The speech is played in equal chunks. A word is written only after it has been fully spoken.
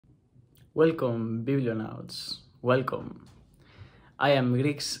Welcome, Biblionauts. Welcome. I am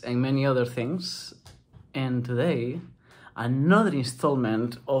Grix and many other things, and today another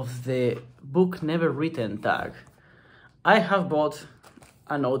installment of the book never written tag. I have bought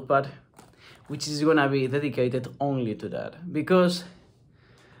a notepad which is gonna be dedicated only to that because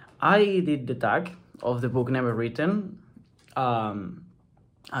I did the tag of the book never written, an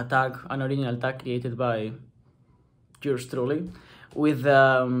original tag created by yours truly, with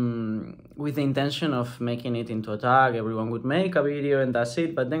the intention of making it into a tag. Everyone would make a video and that's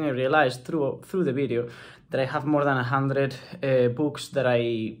it. But then I realized through the video that I have more than 100 books that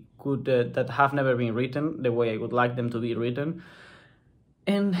I could that have never been written the way I would like them to be written,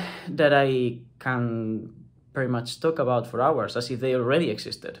 and that I can very much talk about for hours as if they already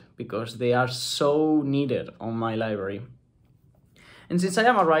existed, because they are so needed on my library. And since I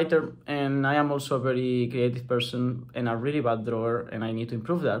am a writer and I am also a very creative person and a really bad drawer and I need to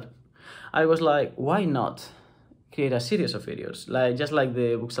improve that, I was like, why not create a series of videos? Just like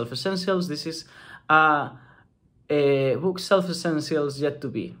the book Self Essentials, this is a book Self Essentials yet to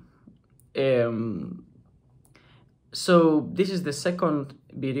be. So this is the second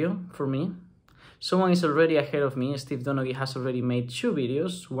video for me. Someone is already ahead of me. Steve Donaghy has already made 2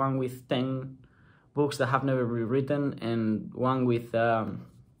 videos, one with 10 books that have never been written and one with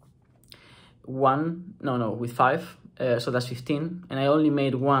with 5, so that's 15, and I only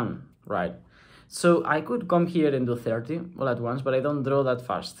made 1, right? So I could come here and do 30 all at once, but I don't draw that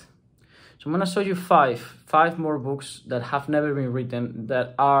fast. So I'm gonna show you five more books that have never been written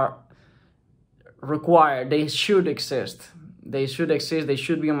that are required. They should exist. They should exist. They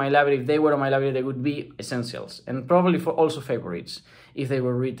should be on my library. If they were on my library, they would be essentials, and probably for also favorites if they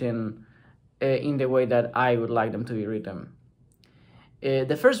were written in the way that I would like them to be written.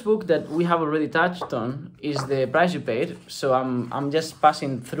 The first book that we have already touched on is The Price You Paid, so I'm just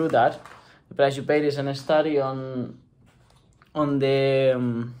passing through that. The Price You Paid is a study on the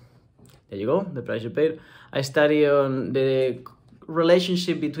there you go, The Price You Paid. I study on the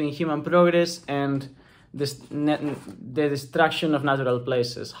relationship between human progress and the destruction of natural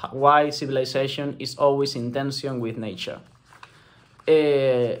places, why civilization is always in tension with nature.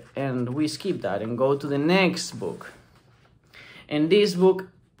 And we skip that and go to the next book. And this book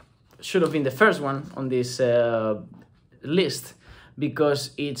should have been the first one on this list,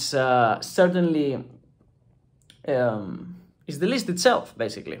 because it's certainly it's the list itself,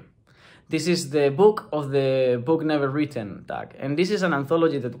 basically. This is the book of the book never written tag, and this is an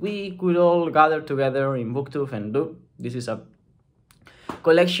anthology that we could all gather together in BookTube and do. This is a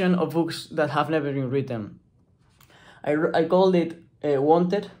collection of books that have never been written. I called it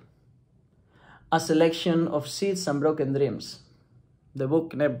Wanted, a selection of seeds and broken dreams. The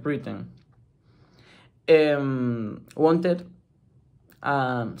book never written. Wanted,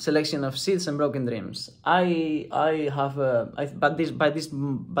 selection of seeds and broken dreams. By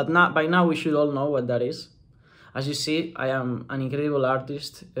now we should all know what that is. As you see, I am an incredible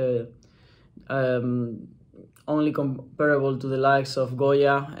artist, only comparable to the likes of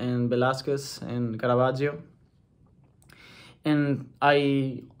Goya and Velázquez and Caravaggio. And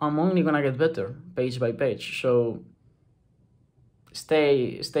I am only gonna get better page by page. So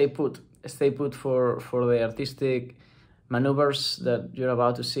stay put for the artistic maneuvers that you're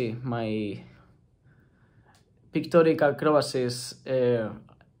about to see. My pictorial acrobacies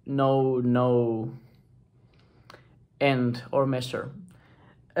no end or measure.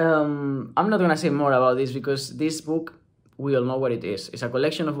 I'm not gonna say more about this because this book, we all know what it is. It's a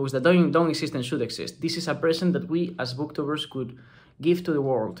collection of books that don't exist and should exist. This is a present that we as booktubers could give to the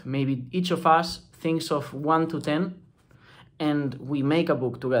world. Maybe each of us thinks of 1 to 10 and we make a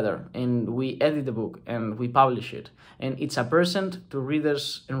book together and we edit the book and we publish it. And it's a present to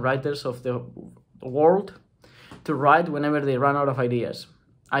readers and writers of the world to write whenever they run out of ideas.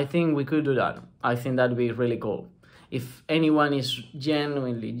 I think we could do that. I think that'd be really cool. If anyone is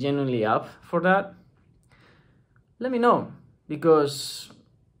genuinely up for that, let me know, because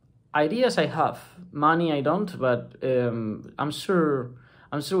ideas I have, money I don't, but I'm sure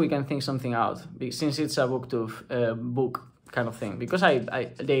we can think something out, since it's a book kind of thing. Because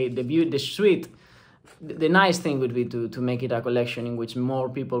the nice thing would be to make it a collection in which more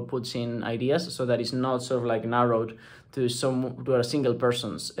people puts in ideas, so that it's not sort of like narrowed to a single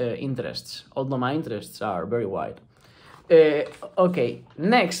person's interests, although my interests are very wide. Okay,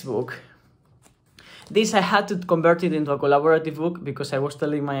 next book. This I had to convert it into a collaborative book because I was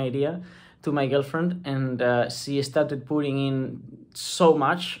telling my idea to my girlfriend, and she started putting in so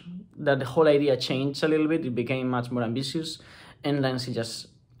much that the whole idea changed a little bit. It became much more ambitious, and then she just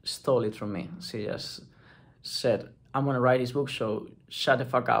stole it from me. She just said, I'm gonna write this book, so shut the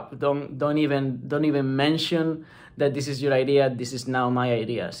fuck up. Don't even mention that this is your idea. This is now my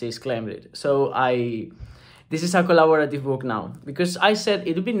idea. She's claimed it. So this is a collaborative book now, because I said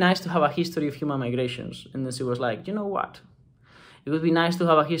it would be nice to have a history of human migrations, and then she was like, you know what? It would be nice to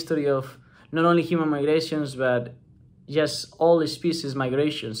have a history of not only human migrations, but just all the species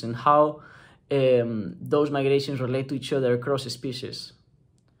migrations and how those migrations relate to each other across species.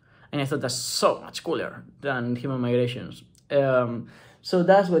 And I thought that's so much cooler than human migrations. So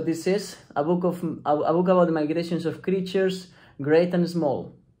that's what this is, a book about the migrations of creatures, great and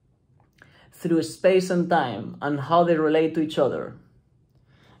small, through space and time, and how they relate to each other.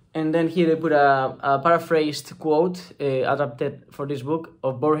 And then here they put a paraphrased quote adapted for this book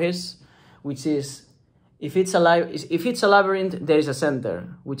of Borges, which is, if it's a labyrinth, there is a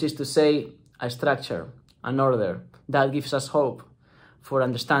center, which is to say, a structure, an order, that gives us hope for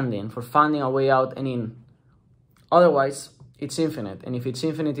understanding, for finding a way out and in. Otherwise, it's infinite, and if it's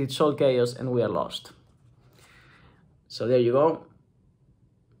infinite, it's all chaos, and we are lost. So there you go.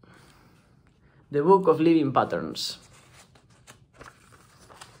 The Book of Living Patterns.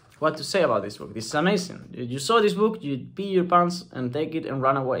 What to say about this book? This is amazing. You saw this book, you pee your pants and take it and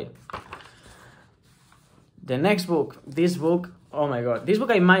run away. The next book, this book, oh my god, this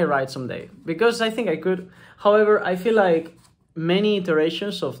book I might write someday, because I think I could. However, I feel like many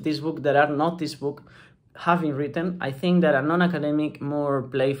iterations of this book that are not this book have been written. I think that a non-academic, more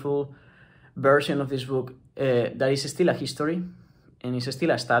playful version of this book that is still a history and is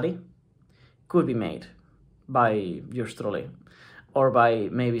still a study could be made by yours truly, or by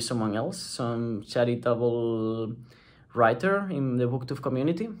maybe someone else, some charitable writer in the booktube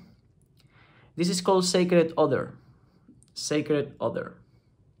community. This is called Sacred Other. Sacred Other.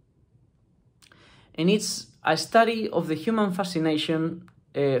 And it's a study of the human fascination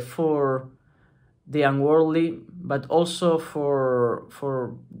for the unworldly, but also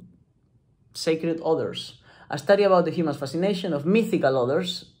for sacred others. A study about the human fascination of mythical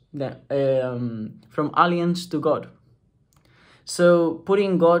others, from aliens to God. So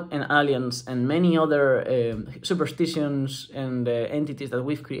putting God and aliens and many other superstitions and entities that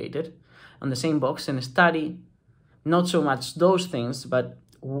we've created on the same box, and study not so much those things, but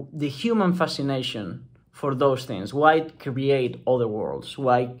the human fascination for those things. Why create other worlds?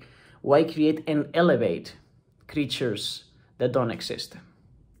 Why create and elevate creatures that don't exist?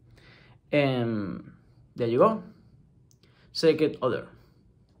 There you go. Sacred Other.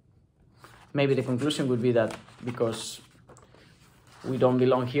 Maybe the conclusion would be that because we don't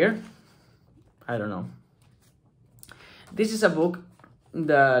belong here. I don't know. This is a book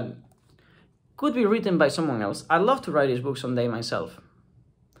that could be written by someone else. I'd love to write this book someday myself.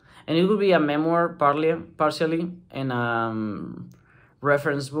 And it would be a memoir partially, and a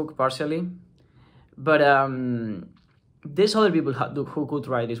reference book partially. But there's other people who could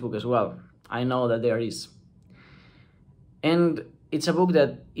write this book as well. I know that there is. And it's a book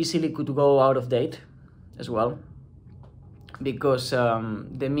that easily could go out of date as well, because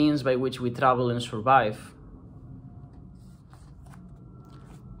the means by which we travel and survive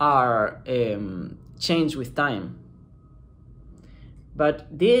are changed with time. But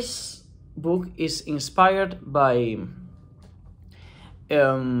this book is inspired by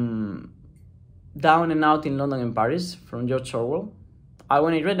Down and Out in London and Paris from George Orwell.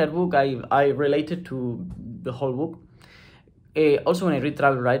 When I read that book, I related to the whole book. Also, when I read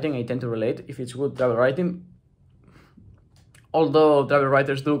travel writing, I tend to relate if it's good travel writing. Although travel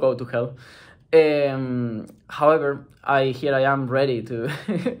writers do go to hell. However, here I am ready to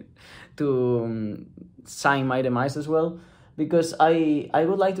to sign my demise as well, because I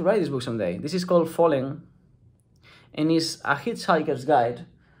would like to write this book someday. This is called Falling, and is a hitchhiker's guide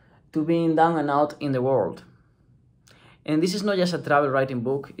to being down and out in the world. And this is not just a travel writing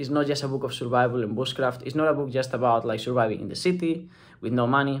book. It's not just a book of survival and bushcraft. It's not a book just about like surviving in the city with no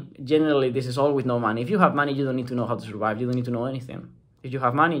money. Generally, this is all with no money. If you have money, you don't need to know how to survive. You don't need to know anything. If you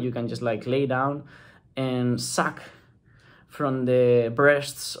have money, you can just like lay down and suck from the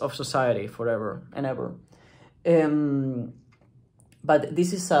breasts of society forever and ever. But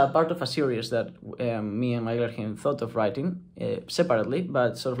this is a part of a series that me and my girlfriend thought of writing separately,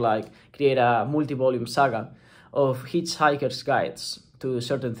 but sort of like create a multi-volume saga of hitchhiker's guides to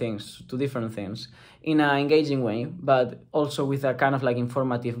certain things, to different things, in an engaging way, but also with a kind of like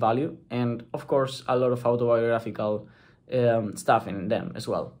informative value, and of course a lot of autobiographical stuff in them as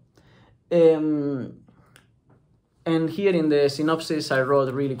well. And here in the synopsis I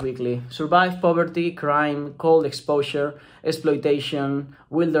wrote really quickly: survive poverty, crime, cold exposure, exploitation,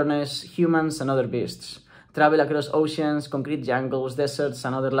 wilderness, humans and other beasts. Travel across oceans, concrete jungles, deserts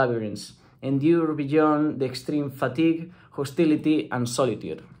and other labyrinths. endure beyond the extreme fatigue, hostility, and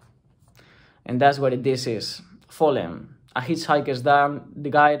solitude. And that's what this is. Fallen, a hitchhiker's the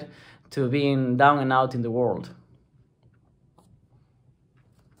guide to being down and out in the world.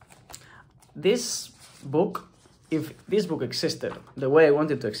 This book, if this book existed the way I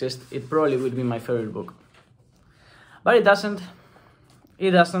wanted to exist, it probably would be my favorite book. But it doesn't.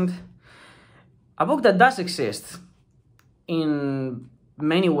 It doesn't. A book that does exist in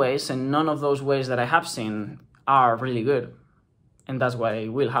many ways, and none of those ways that I have seen are really good. And that's why I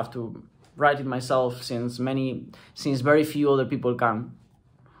will have to write it myself, since very few other people can,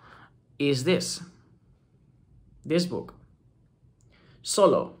 is this book,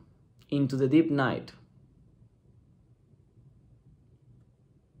 Solo, Into the Deep Night.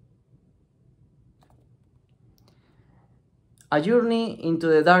 A journey into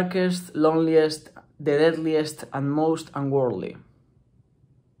the darkest, loneliest, the deadliest, and most unworldly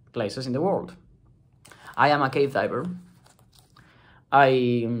places in the world. I am a cave diver.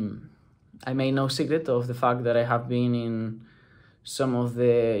 I made no secret of the fact that I have been in some of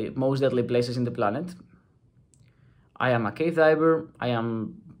the most deadly places in the planet. I am a cave diver. I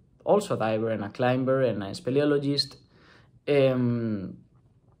am also a diver and a climber and a speleologist.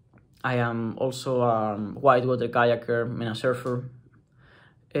 I am also a whitewater kayaker and a surfer.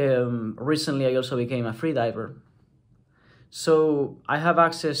 Recently, I also became a free diver. So I have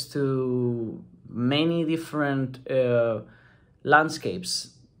access to many different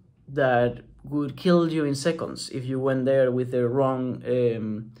landscapes that would kill you in seconds if you went there with the wrong,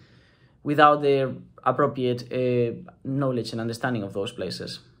 without the appropriate knowledge and understanding of those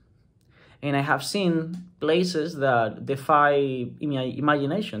places. And I have seen places that defy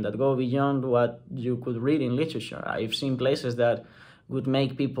imagination, that go beyond what you could read in literature. I've seen places that would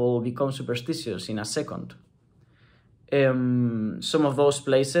make people become superstitious in a second. Some of those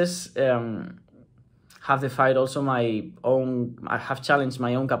places have defied also I have challenged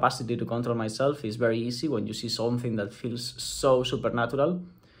my own capacity to control myself. It's very easy when you see something that feels so supernatural,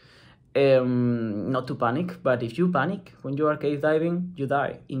 not to panic, but if you panic when you are cave diving, you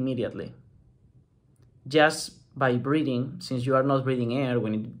die immediately. Just by breathing, since you are not breathing air,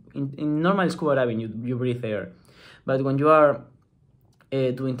 in normal scuba diving you breathe air, but when you are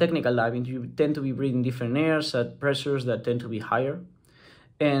doing technical diving, you tend to be breathing different airs at pressures that tend to be higher.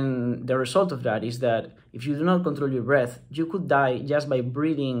 And the result of that is that if you do not control your breath, you could die just by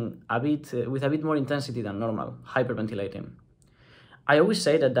breathing with a bit more intensity than normal, hyperventilating. I always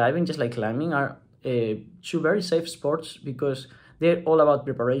say that diving, just like climbing, are two very safe sports because they're all about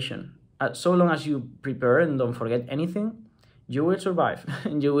preparation. So long as you prepare and don't forget anything, you will survive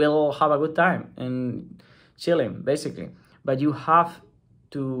and you will have a good time and chilling, basically. But you have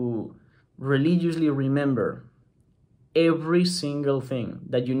to religiously remember every single thing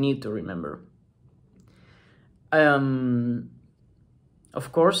that you need to remember. Of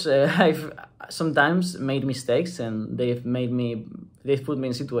course, I've sometimes made mistakes and they've put me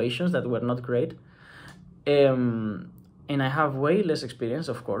in situations that were not great. And I have way less experience,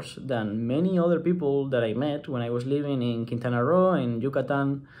 of course, than many other people that I met when I was living in Quintana Roo, in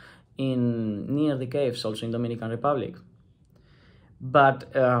Yucatan, near the caves, also in Dominican Republic.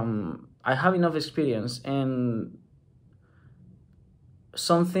 But I have enough experience, and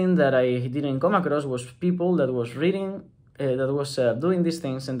something that I didn't come across was people that was reading, that was doing these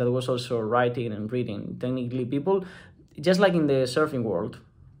things, and that was also writing and reading. Technically, people, just like in the surfing world,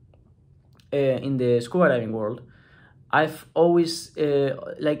 in the scuba diving world, I've always,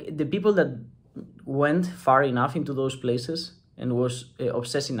 like the people that went far enough into those places and was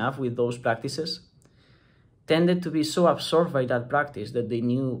obsessed enough with those practices tended to be so absorbed by that practice that they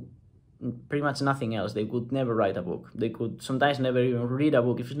knew pretty much nothing else. They could never write a book. They could sometimes never even read a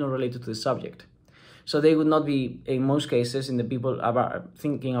book if it's not related to the subject. So they would not be, in most cases,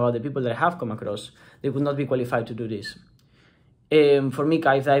 thinking about the people that I have come across, they would not be qualified to do this. For me,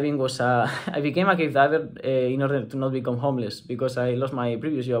 cave diving was I became a cave diver in order to not become homeless, because I lost my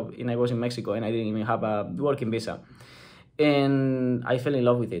previous job and I was in Mexico and I didn't even have a working visa. And I fell in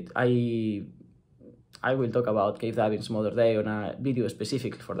love with it. I will talk about cave diving some other day on a video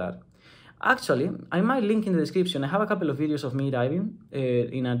specifically for that. Actually, I might link in the description. I have a couple of videos of me diving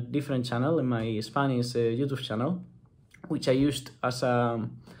in a different channel, in my Spanish YouTube channel, which I used as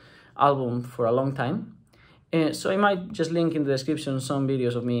an album for a long time. So I might just link in the description some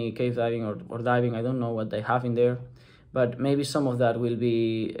videos of me cave diving or diving. I don't know what they have in there, but maybe some of that will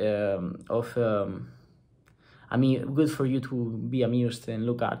be good for you to be amused and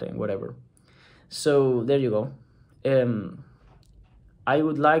look at and whatever. So there you go. I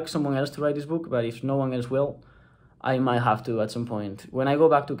would like someone else to write this book, but if no one else will, I might have to at some point when I go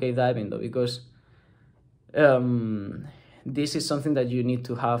back to cave diving, though, because this is something that you need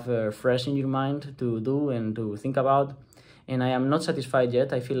to have fresh in your mind to do and to think about. And I am not satisfied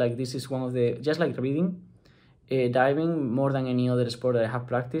yet. I feel like this is one of the, just like reading, diving, more than any other sport that I have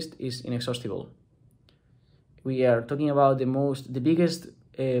practiced, is inexhaustible. We are talking about the biggest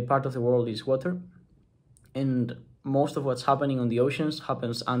part of the world is water, and most of what's happening on the oceans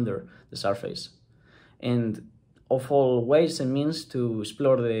happens under the surface. And of all ways and means to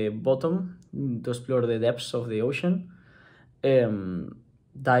explore the bottom, to explore the depths of the ocean,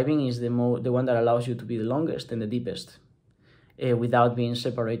 diving is the one that allows you to be the longest and the deepest, without being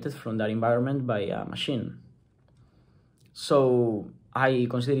separated from that environment by a machine. So I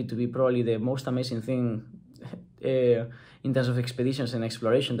consider it to be probably the most amazing thing in terms of expeditions and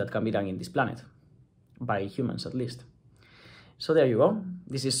exploration that can be done in this planet, by humans at least. So there you go.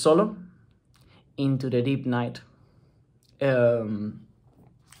 This is Solo, Into the Deep Night. A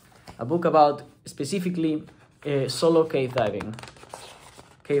book about specifically solo cave diving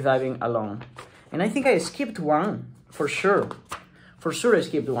alone. And I think I skipped one, for sure. For sure I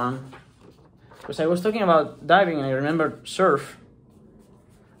skipped one. Because I was talking about diving and I remember surf.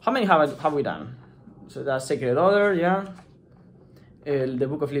 How many have we done? So that's Sacred Order, yeah. The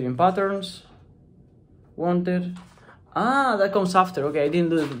Book of Living Patterns. Wanted. Ah, that comes after. Okay, I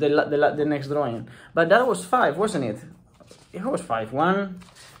didn't do the next drawing. But that was 5, wasn't it? It was 5. 1,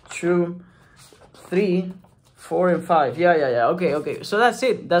 2, 3, 4, and 5. Yeah. Okay. So that's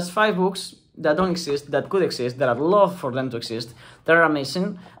it. That's 5 books that don't exist, that could exist, that I'd love for them to exist, that are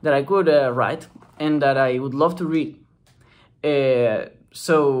amazing, that I could write, and that I would love to read.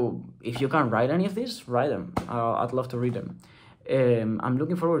 So if you can write any of these, write them. I'd love to read them. I'm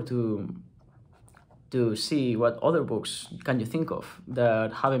looking forward to see what other books can you think of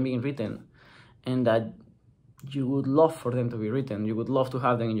that haven't been written and that you would love for them to be written. You would love to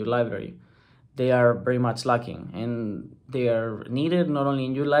have them in your library. They are very much lacking, and they are needed not only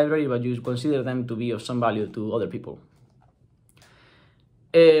in your library, but you consider them to be of some value to other people.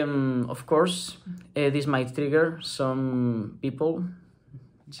 Of course, this might trigger some people,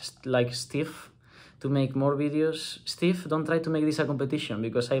 just like Steve, to make more videos. Steve, don't try to make this a competition,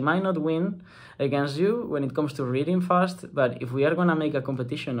 because I might not win against you when it comes to reading fast, but if we are gonna make a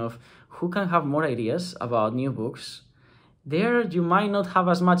competition of who can have more ideas about new books, there you might not have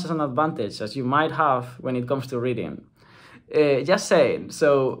as much as an advantage as you might have when it comes to reading. Just saying.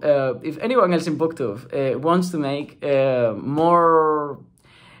 So if anyone else in BookTube wants to make more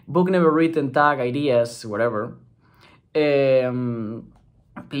book never written tag ideas, whatever,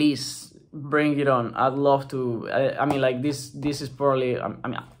 please bring it on. I'd love to. I mean, like this is probably,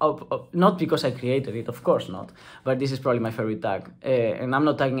 not because I created it, of course not, but this is probably my favorite tag. And I'm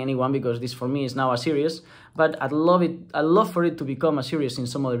not tagging anyone because this for me is now a series, but I'd love for it to become a series in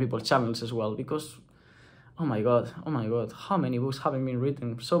some other people's channels as well, because oh my god, how many books haven't been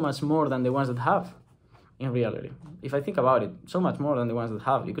written? So much more than the ones that have, in reality. If I think about it, so much more than the ones that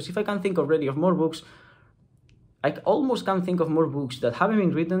have, because if I can think already of more books, I almost can't think of more books that haven't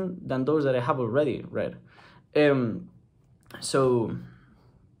been written than those that I have already read. So,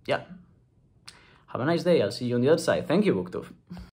 yeah. Have a nice day. I'll see you on the other side. Thank you, BookTube.